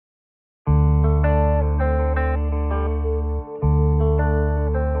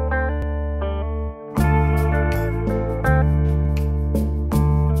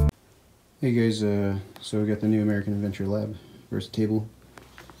Hey guys, so we got the new American Adventure Lab versus table.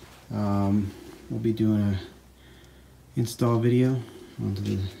 We'll be doing a install video onto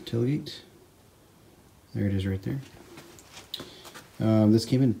the tailgate. There it is right there. This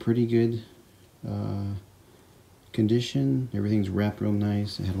came in pretty good condition. Everything's wrapped real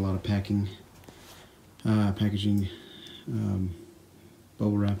nice. It had a lot of packaging,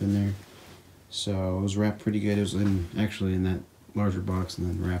 bubble wrap in there. So it was wrapped pretty good. It was actually in that larger box and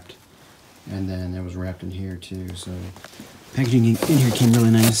then wrapped. And then it was wrapped in here too, so packaging in here came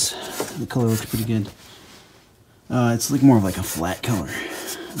really nice. The color looks pretty good. It's like more of like a flat color,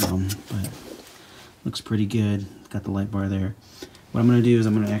 but looks pretty good. Got the light bar there. What I'm going to do is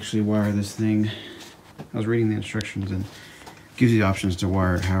I'm going to actually wire this thing. I was reading the instructions and it gives you the options to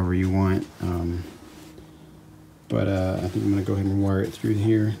wire it however you want. But I think I'm going to go ahead and wire it through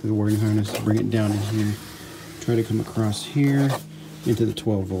here, the wiring harness, bring it down in here, try to come across here into the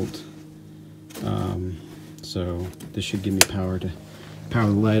 12 volt. So this should give me power to power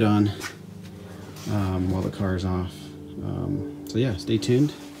the light on while the car is off. So yeah, stay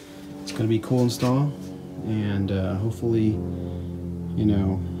tuned. It's going to be a cool install, and hopefully, you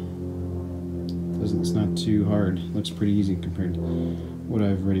know, it's not too hard. Looks pretty easy compared to what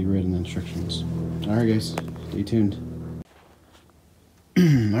I've already read in the instructions. Alright guys, stay tuned.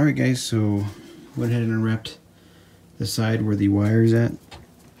 Alright guys, so went ahead and unwrapped the side where the wire is at.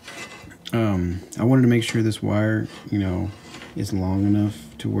 I wanted to make sure this wire, you know, is long enough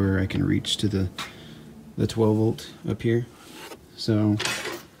to where I can reach to the 12 volt up here. So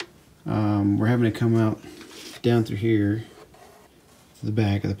we're having to come out down through here to the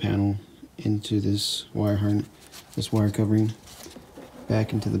back of the panel into this wire harness, this wire covering,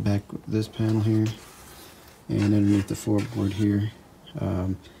 back into the back of this panel here, and underneath the floorboard here.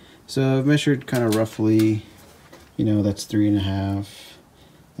 So I've measured kind of roughly, you know, that's 3.5.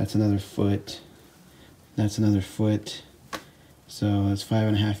 That's another foot. That's another foot. So that's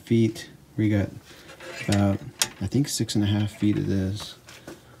 5.5 feet. We got about, I think, 6.5 feet of this.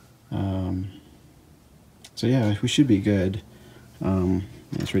 So yeah, we should be good.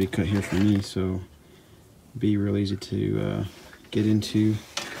 It's already cut here for me, so it'll be real easy to get into,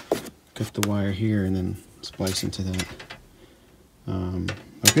 cut the wire here, and then splice into that.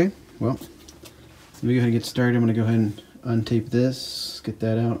 Okay, well, let me go ahead and get started. I'm going to go ahead and untape this, get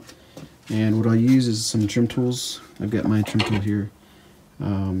that out, and what I'll use is some trim tools. I've got my trim tool here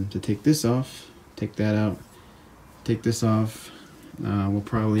to take this off, take that out, take this off. We'll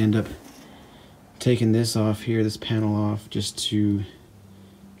probably end up taking this off here, this panel off, just to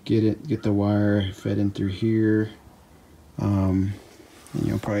get the wire fed in through here. And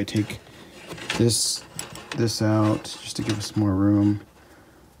you'll probably take this out just to give us more room.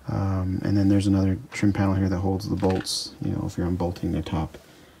 And then there's another trim panel here that holds the bolts. You know, if you're unbolting the top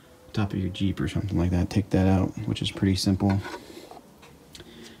of your Jeep or something like that, take that out, which is pretty simple.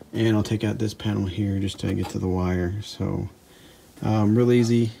 And I'll take out this panel here just to get to the wire. So real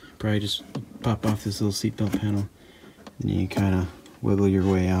easy. Probably just pop off this little seatbelt panel, and you kind of wiggle your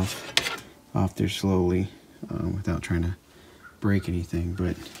way off there slowly without trying to break anything.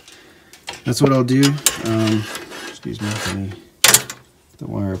 But that's what I'll do. Excuse me. Let me the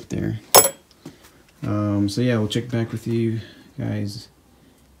wire up there. So yeah, we'll check back with you guys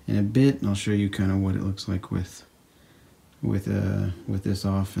in a bit, and I'll show you kind of what it looks like with this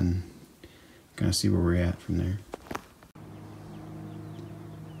off, and kind of see where we're at from there.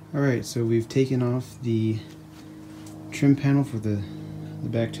 Alright, so we've taken off the trim panel for the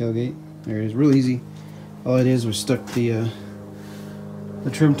back tailgate. There it is, real easy. All it is was stuck the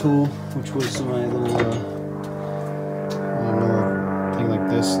trim tool, which was my little thing like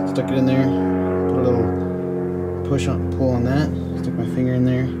this. Stuck it in there, put a little pull on that, stuck my finger in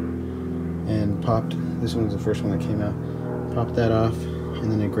there, and popped. This one was the first one that came out. Popped that off, and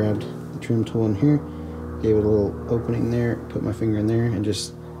then I grabbed the trim tool in here, gave it a little opening there, put my finger in there, and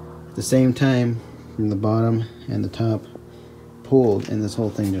just at the same time, from the bottom and the top, pulled, and this whole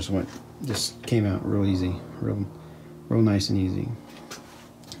thing just came out real easy, real nice and easy.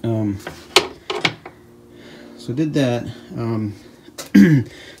 So did that.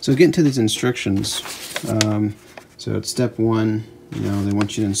 So getting to these instructions. So it's step 1. You know, they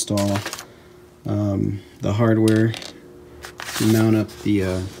want you to install the hardware to mount up the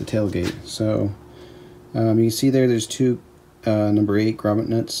tailgate. So you can see there's two number 8 grommet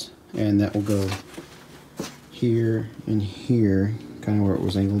nuts, and that will go here and here, kind of where it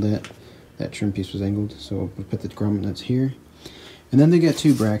was angled at. That trim piece was angled, so we'll put the grommet nuts here. And then they got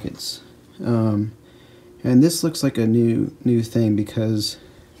 2 brackets. And this looks like a new thing, because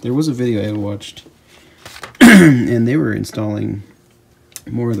there was a video I watched and they were installing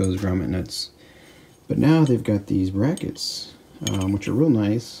more of those grommet nuts. But now they've got these brackets, which are real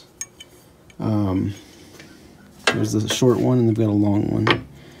nice. There's the short one and they've got a long one.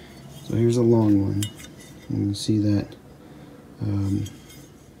 So here's a long one. You can see that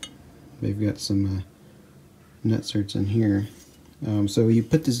they've got some nut certs in here. So you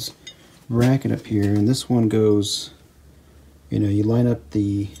put this bracket up here, and this one goes, you know, you line up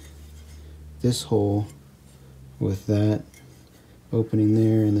this hole with that opening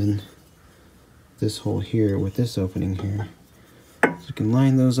there, and then this hole here with this opening here. So you can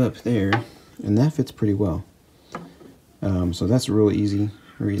line those up there, and that fits pretty well. So that's real easy,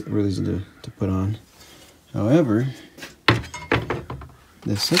 real easy to put on. However,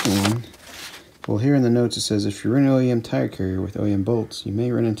 the second one, well, here in the notes it says, if you're in an OEM tire carrier with OEM bolts, you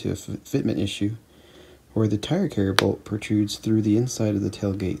may run into a fitment issue where the tire carrier bolt protrudes through the inside of the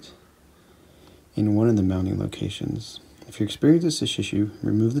tailgate in one of the mounting locations. If you experience this issue,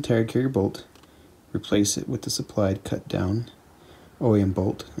 remove the tire carrier bolt, replace it with the supplied cut down OEM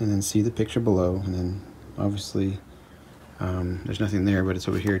bolt, and then see the picture below. And then obviously there's nothing there, but it's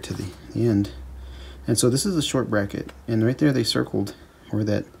over here to the end. And so this is a short bracket, and right there they circled where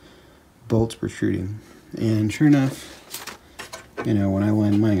that bolt's protruding. And sure enough, you know, when I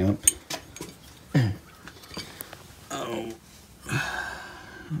line mine up,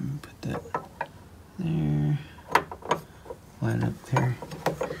 put that there, line up there.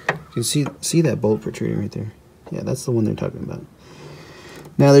 You can see that bolt protruding right there. Yeah, that's the one they're talking about.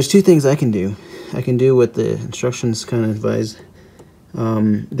 Now there's two things I can do. I can do what the instructions kind of advise.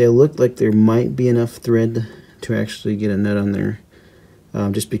 They look like there might be enough thread to actually get a nut on there.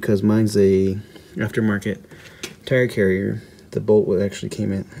 Just because mine's a aftermarket tire carrier, the bolt would actually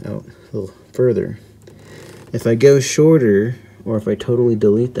came out a little further. If I go shorter, or if I totally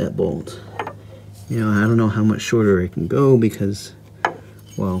delete that bolt, you know, I don't know how much shorter I can go, because,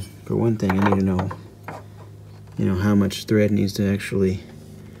 well, for one thing, I need to know, you know, how much thread needs to actually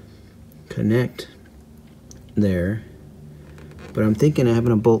connect there. But I'm thinking of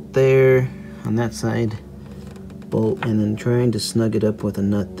having a bolt there on that side, bolt, and then trying to snug it up with a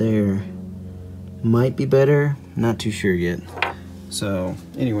nut there might be better. Not too sure yet. So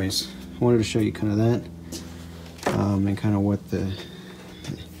anyways, I wanted to show you kind of that, and kind of what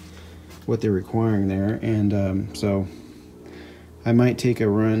they're requiring there. And so I might take a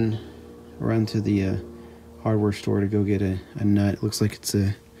run to the hardware store to go get a nut. It looks like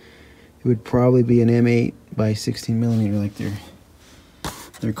it would probably be an M8 by 16 millimeter, like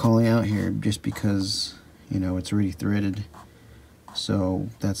they're calling out here, just because, you know, it's already threaded. So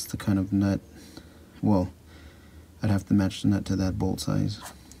that's the kind of nut. Well, I'd have to match the nut to that bolt size.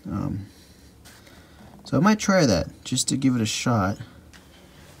 So I might try that just to give it a shot.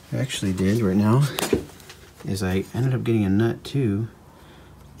 I actually did right now is I ended up getting a nut too,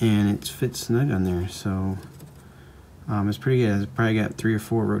 and it fits snug on there. So it's pretty good. I've probably got 3 or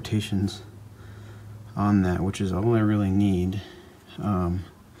 4 rotations on that, which is all I really need. Now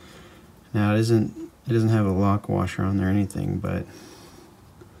it doesn't have a lock washer on there or anything, but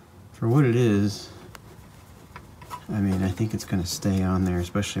for what it is, I mean, I think it's going to stay on there,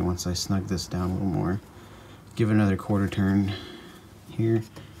 especially once I snug this down a little more. Give it another quarter turn here,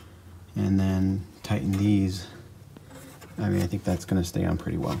 and then tighten these. I mean, I think that's going to stay on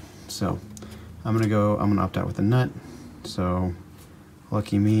pretty well. So I'm going to opt out with the nut. So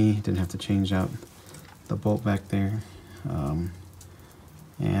lucky me, didn't have to change out the bolt back there.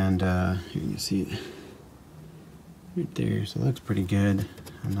 And here you can see it right there, so it looks pretty good.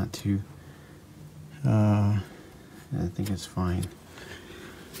 I'm not too, I think it's fine.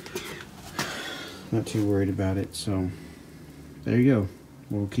 Not too worried about it, so there you go.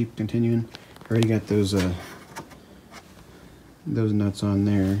 We'll keep continuing. I already got those nuts on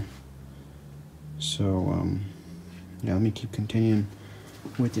there. So, yeah, let me keep continuing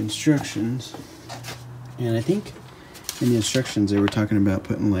with the instructions. And I think in the instructions they were talking about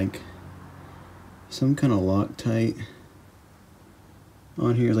putting like some kind of Loctite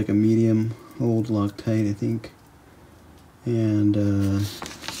on here, like a medium old Loctite, I think. And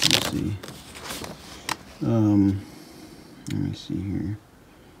let's see. Let me see here.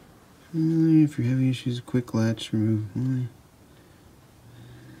 If you're having issues, quick latch remove.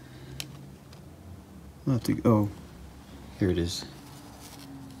 I'll have to. Oh, here it is.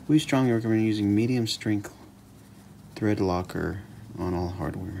 We strongly recommend using medium strength thread locker on all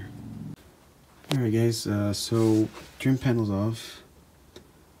hardware. Alright guys, so trim panel's off.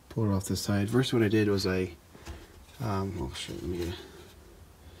 Pull it off the side. First what I did was I, oh shit, let me get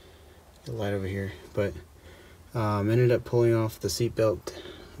the light over here. But ended up pulling off the seatbelt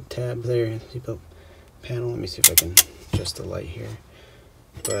tab there, seatbelt panel. Let me see if I can adjust the light here.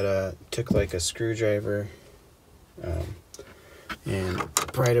 but took like a screwdriver and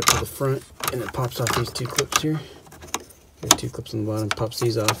pried it to the front, and it pops off these two clips here. There's two clips on the bottom, pops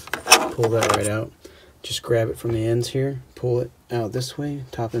these off, pull that right out. Just grab it from the ends here, pull it out this way,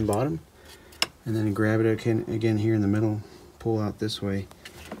 top and bottom, and then grab it again here in the middle, pull out this way.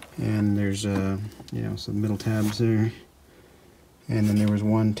 And there's you know, some middle tabs there, and then there was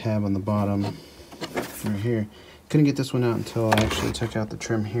one tab on the bottom right here. Couldn't get this one out until I actually took out the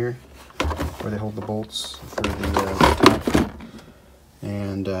trim here where they hold the bolts for the top,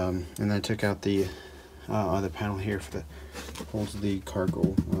 and I took out the other panel here for the holds the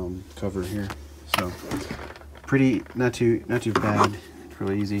cargo cover here. So pretty not too bad,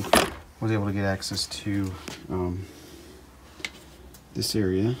 really easy. Was able to get access to this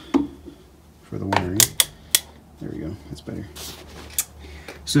area for the wiring. There we go, that's better.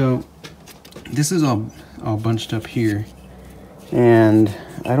 So this is all bunched up here, and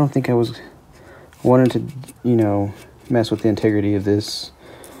I don't think I wanted to, you know, mess with the integrity of this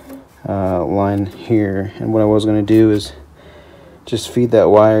line here. And what I was going to do is just feed that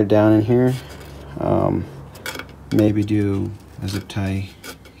wire down in here, maybe do a zip tie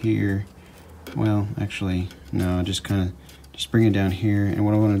here. Well, actually no, just bring it down here, and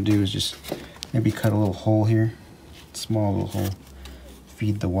what I want to do is just maybe cut a little hole here, small little hole,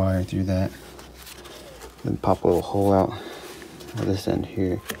 feed the wire through that, then pop a little hole out of this end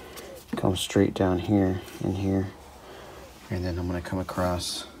here, come straight down here and here, and then I'm going to come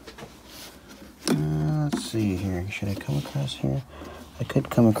across, let's see here, should I come across here? I could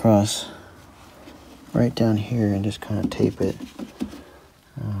come across right down here and just kind of tape it.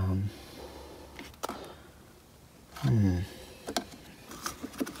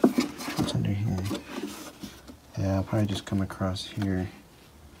 What's under here? Yeah, I'll probably just come across here,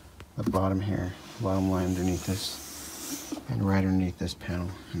 the bottom here, bottom line underneath this, and right underneath this panel.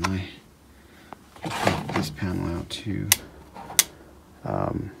 And I take this panel out too,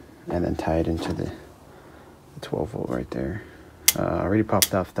 and then tie it into the 12 volt right there. I already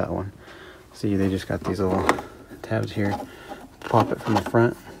popped off that one. See, they just got these little tabs here. Pop it from the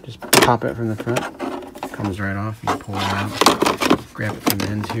front, just pop it from the front. Comes right off, you pull it out, grab it from the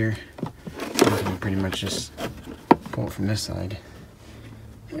ends here, and you can pretty much just pull it from this side.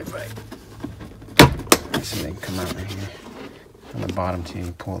 If I see, they can come out right here. On the bottom too,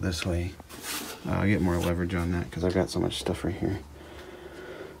 you pull it this way. I'll get more leverage on that because I've got so much stuff right here.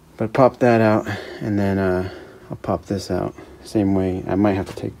 But pop that out, and then I'll pop this out. Same way, I might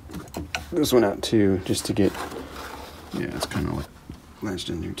have to take this one out too, just to get, yeah, it's kind of like latched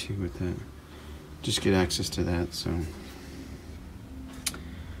in there too with that. Just get access to that, so.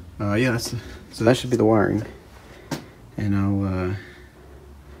 Yeah, so that should be the wiring. And I'll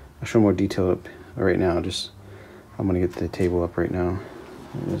show more detail up right now. I'm gonna get the table up right now.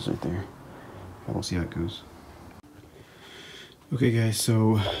 It is right there. And we'll see how it goes. Okay guys,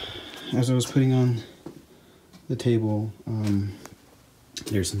 so as I was putting on the table,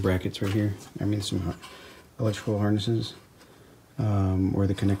 there's some brackets right here. I mean, some electrical harnesses where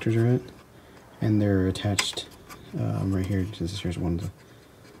the connectors are at, and they're attached right here. Here's one of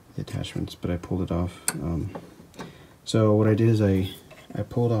the attachments, but I pulled it off. So what I did is I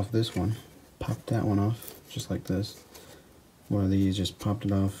pulled off this one, popped that one off just like this. One of these, just popped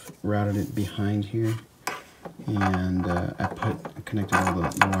it off, routed it behind here, and I connected all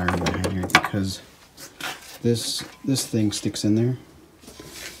the wiring behind here because this thing sticks in there,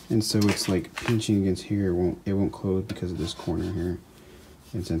 and so it's like pinching against here. It won't close because of this corner here,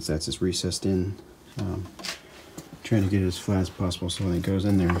 and since that's just recessed in, trying to get it as flat as possible so when it goes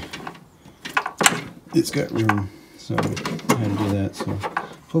in there, it's got room. So I had to do that. So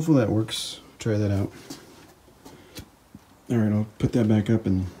hopefully that works. Try that out. All right, I'll put that back up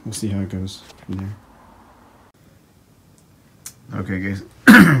and we'll see how it goes from there. Okay guys,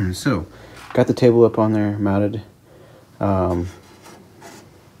 so got the table up on there, mounted. What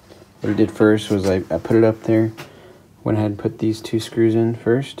I did first was I put it up there, went ahead and put these two screws in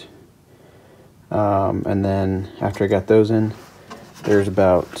first. And then after I got those in, there's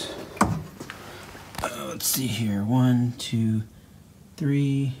about, let's see here, 1, 2,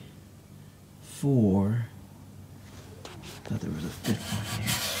 3, 4. I thought there was a fifth one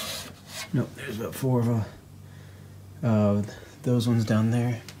here. Nope, there's about 4 of them. Those ones down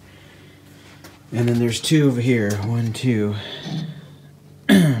there. And then there's 2 over here. 1, 2.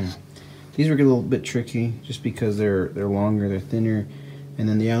 These were a little bit tricky just because they're longer, they're thinner, and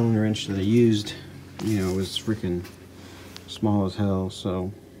then the Allen wrench that I used, you know, was freaking small as hell.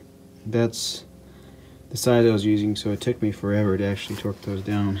 So that's the size I was using. So it took me forever to actually torque those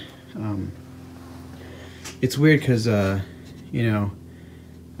down. It's weird because you know,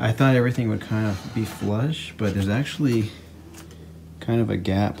 I thought everything would kind of be flush, but there's actually kind of a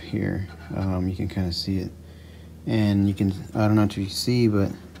gap here. You can kind of see it, and you can, I don't know if you see, but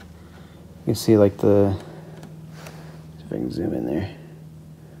you can see like the, if I can zoom in there,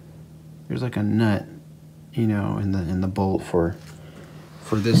 there's like a nut, you know, in the bolt for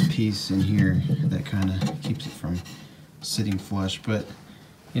this piece in here that kind of keeps it from sitting flush. But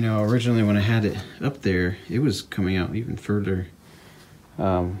you know, originally when I had it up there, it was coming out even further.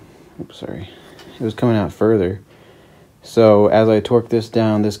 Oops, sorry, it was coming out further. So as I torqued this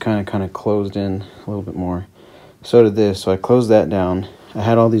down, this kind of closed in a little bit more. So did this. So I closed that down. I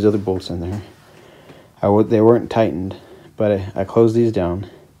had all these other bolts in there. They weren't tightened, but I closed these down.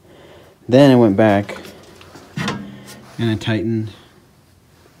 Then I went back and I tightened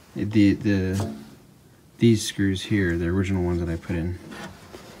these screws here, the original ones that I put in.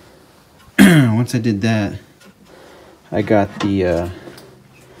 Once I did that, I got the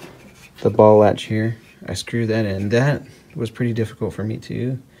ball latch here. I screwed that in. That was pretty difficult for me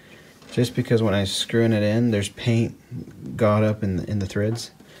too, just because when I was screwing it in, there's paint got up in the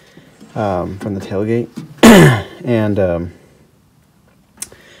threads from the tailgate. And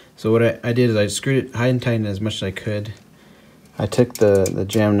so what I did is I screwed it high and tightened as much as I could. I took the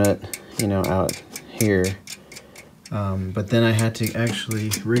jam nut, you know, out here, but then I had to actually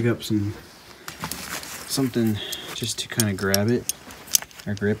rig up something just to kind of grab it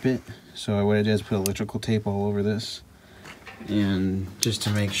or grip it. So what I did is put electrical tape all over this, and just to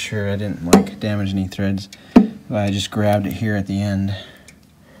make sure I didn't like damage any threads, I just grabbed it here at the end,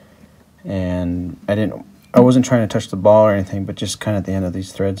 and I wasn't trying to touch the ball or anything, but just kind of at the end of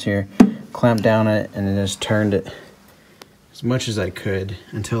these threads here, clamped down on it, and then just turned it as much as I could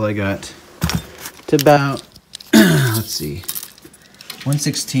until I got to about let's see,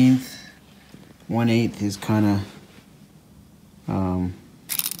 1/16, 1/8 is kind of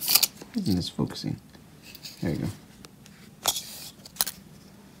isn't this focusing? There you go.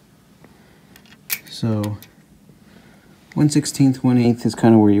 So 1/16, 1/8 is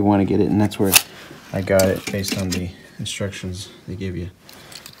kind of where you want to get it, and that's where I got it based on the instructions they give you.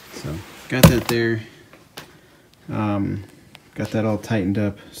 So got that there. Got that all tightened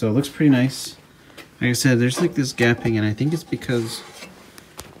up. So it looks pretty nice. Like I said, there's like this gapping, and I think it's because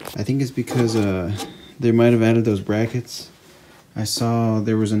they might have added those brackets. I saw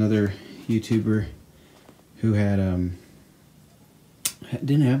there was another YouTuber who had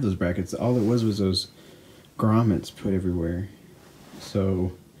didn't have those brackets. All it was those grommets put everywhere.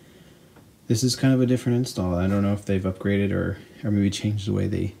 So this is kind of a different install. I don't know if they've upgraded or maybe changed the way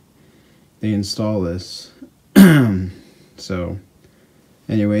they install this. So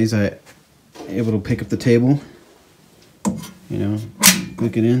anyways, I able to pick up the table, you know,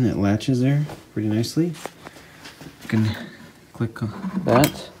 click it in, it latches there pretty nicely. You can click on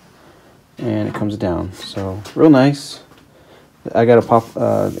that and it comes down. So real nice. I got a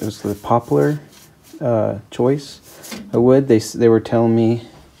it was the poplar choice of wood. They were telling me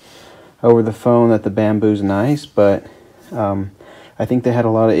over the phone that the bamboo's nice, but I think they had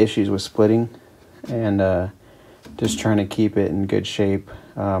a lot of issues with splitting and just trying to keep it in good shape.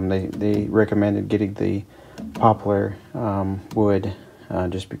 They recommended getting the poplar wood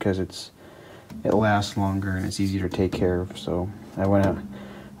just because it lasts longer and it's easier to take care of. So I went out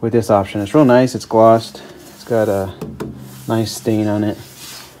with this option. It's real nice. It's glossed. It's got a nice stain on it.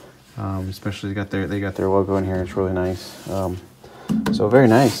 Especially they got their logo in here. It's really nice. So very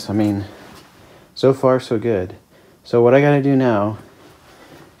nice. I mean, so far so good. So what I got to do now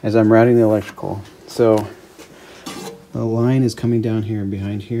is I'm routing the electrical. So the line is coming down here and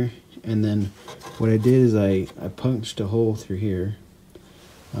behind here, and then what I did is I punched a hole through here.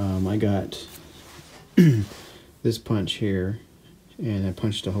 I got this punch here, and I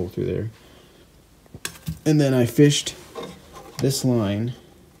punched a hole through there, and then I fished this line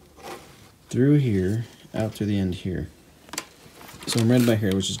through here out to the end here. So I'm right by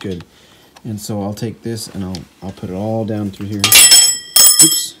here, which is good. And so I'll take this and I'll put it all down through here.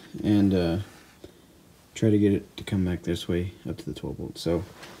 Oops, and try to get it to come back this way up to the 12 volts. So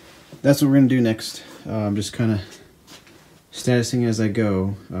that's what we're gonna do next. I'm just kind of statusing as I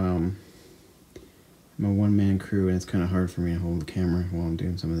go. I'm a one-man crew, and it's kind of hard for me to hold the camera while I'm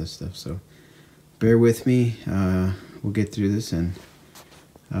doing some of this stuff. So bear with me. We'll get through this, and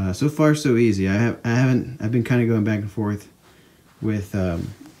so far so easy. I've been kind of going back and forth with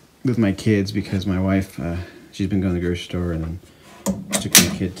my kids because my wife she's been going to the grocery store and then took my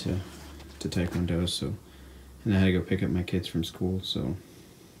kid to Taekwondo, so, and I had to go pick up my kids from school. So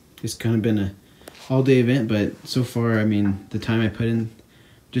it's kind of been a all-day event, but so far, I mean, the time I put in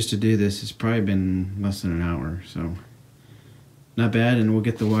just to do this has probably been less than an hour. So not bad, and we'll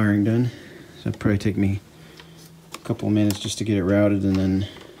get the wiring done. So it'll probably take me a couple of minutes just to get it routed, and then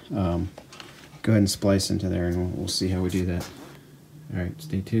go ahead and splice into there, and we'll see how we do that. Alright,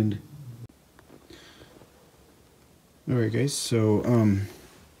 stay tuned. Alright guys, so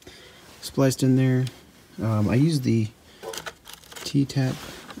spliced in there. I use the T-Tap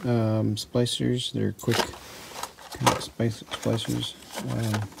splicers. They're quick kind of splicers.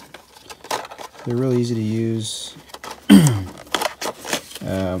 They're really easy to use.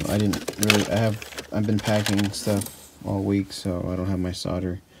 I've been packing stuff all week, so I don't have my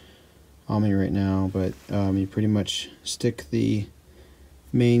solder on me right now, but you pretty much stick the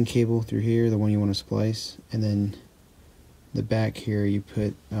main cable through here, the one you want to splice, and then the back here you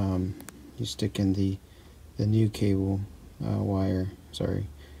put you stick in the new cable wire,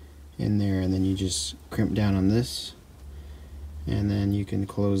 in there, and then you just crimp down on this, and then you can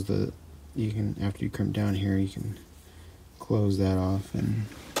close after you crimp down here, you can close that off, and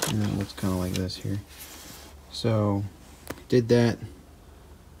it looks kind of like this here. So did that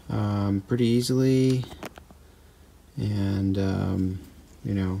pretty easily, and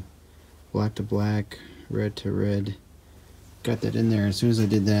you know, black to black, red to red, got that in there. As soon as I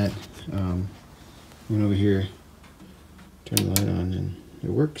did that, went over here, turned the light on, and it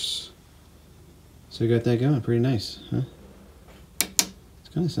works. So I got that going. Pretty nice, huh?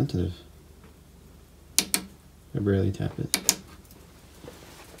 It's kind of sensitive. I barely tap it.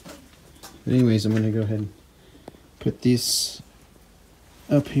 But anyways, I'm going to go ahead and put this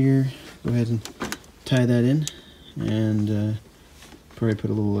up here. Go ahead and tie that in, and probably put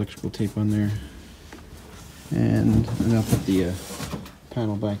a little electrical tape on there. And I'll put the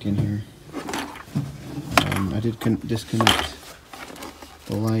panel back in here. I did disconnect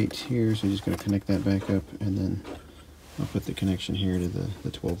the light here, so I'm just going to connect that back up, and then I'll put the connection here to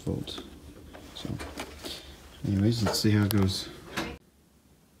the 12 volts. So anyways, let's see how it goes.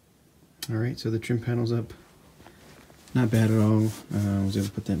 Alright, so the trim panel's up. Not bad at all. I was able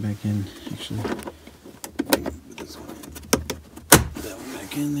to put that back in, actually. Put this one, that one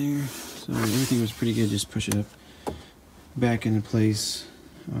back in there. So everything was pretty good. Just push it up back into place.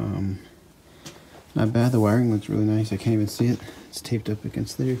 Not bad. The wiring looks really nice. I can't even see it. It's taped up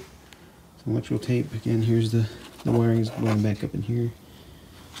against there. Some electrical tape. Again, here's the wiring is going back up in here,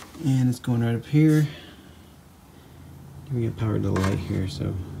 and it's going right up here. We get power to the light here,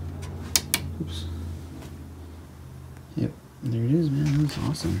 so oops. Yep, there it is, man. That's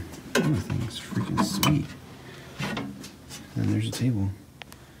awesome. Everything's freaking sweet. And there's a table.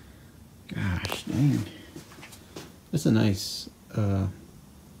 Gosh dang, that's a nice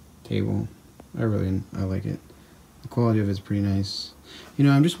table. I like it. The quality of it's pretty nice. You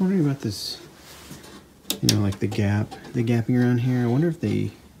know, I'm just wondering about this, you know, like the gapping around here. I wonder if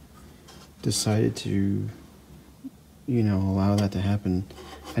they decided to, you know, allow that to happen.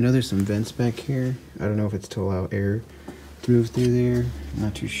 I know there's some vents back here. I don't know if it's to allow air to move through there. I'm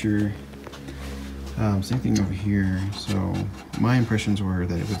not too sure. Same thing over here. So my impressions were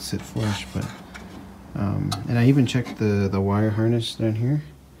that it would sit flush, but and I even checked the wire harness down here,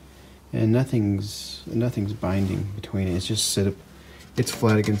 and nothing's binding between it. It's just set up. It's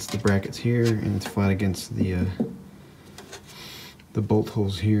flat against the brackets here, and it's flat against the bolt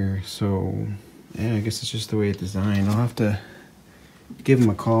holes here. So yeah, I guess it's just the way it's designed. I'll have to give them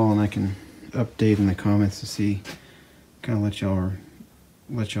a call, and I can update in the comments to see, kind of let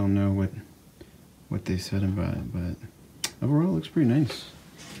y'all know what they said about it. But overall, it looks pretty nice.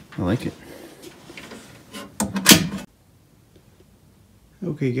 I like it.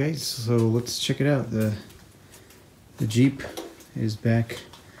 Okay guys, so let's check it out. The Jeep is back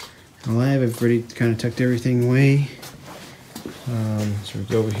alive. I've already kind of tucked everything away. So we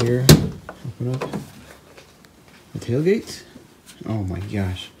go over here, open up the tailgate. Oh my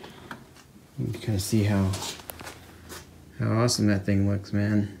gosh, you can kind of see how awesome that thing looks,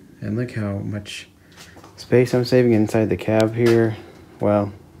 man. And look how much space I'm saving inside the cab here.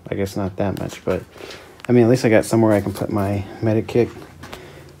 Well, I guess not that much, but I mean, at least I got somewhere I can put my medic kit.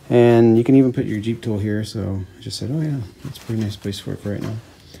 And you can even put your Jeep tool here, so I just said, oh yeah, that's a pretty nice place for it for right now.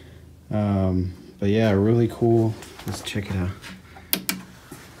 But yeah, really cool. Let's check it out.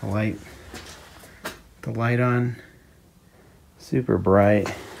 The light on, super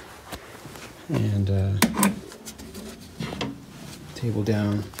bright, and table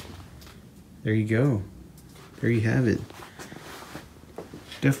down. There you go. There you have it.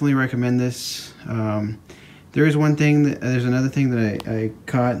 Definitely recommend this. There is one thing there's another thing that I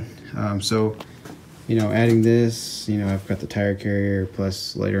caught. So, you know, adding this, you know, I've got the tire carrier,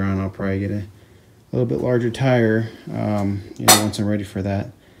 plus later on I'll probably get a little bit larger tire, you know, once I'm ready for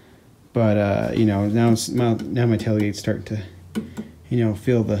that. But, you know, now my tailgate's starting to you know,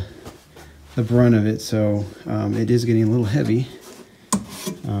 feel the brunt of it. So it is getting a little heavy,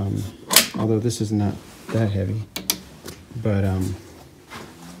 although this is not that heavy. But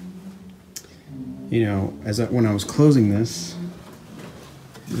you know, when I was closing this,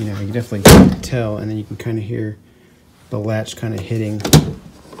 you know, you can definitely tell, and then you can kind of hear the latch kind of hitting,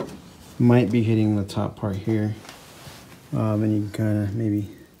 might be hitting the top part here, and you can kind of maybe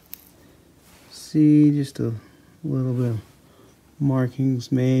see just a little bit of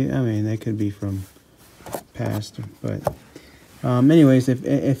markings. Maybe, I mean, that could be from past, but anyways, if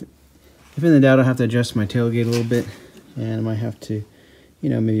in the doubt, I'll have to adjust my tailgate a little bit, and I might have to, you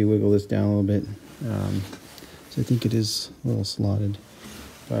know, maybe wiggle this down a little bit. So I think it is a little slotted,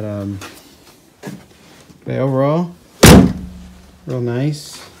 but overall, real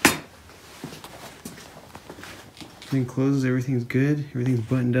nice. Everything closes, everything's good, everything's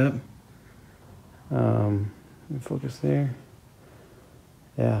buttoned up. Let me focus there.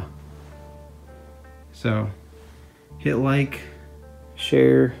 Yeah. So hit like,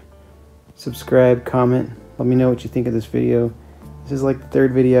 share, subscribe, comment. Let me know what you think of this video. This is like the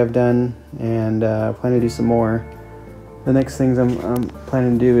third video I've done, and I plan to do some more. The next things I'm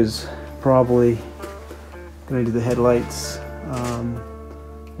planning to do is probably gonna do the headlights.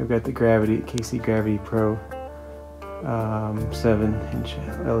 I've got the KC Gravity Pro 7-inch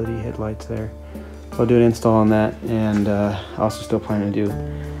LED headlights there. So I'll do an install on that, and also still planning to do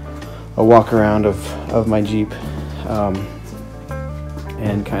a walk around of my Jeep,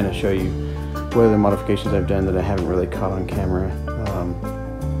 and kind of show you what other modifications I've done that I haven't really caught on camera.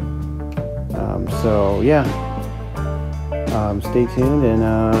 So yeah, stay tuned, and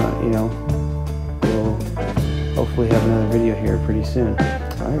you know, we'll hopefully have another video here pretty soon.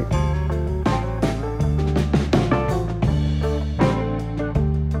 All right.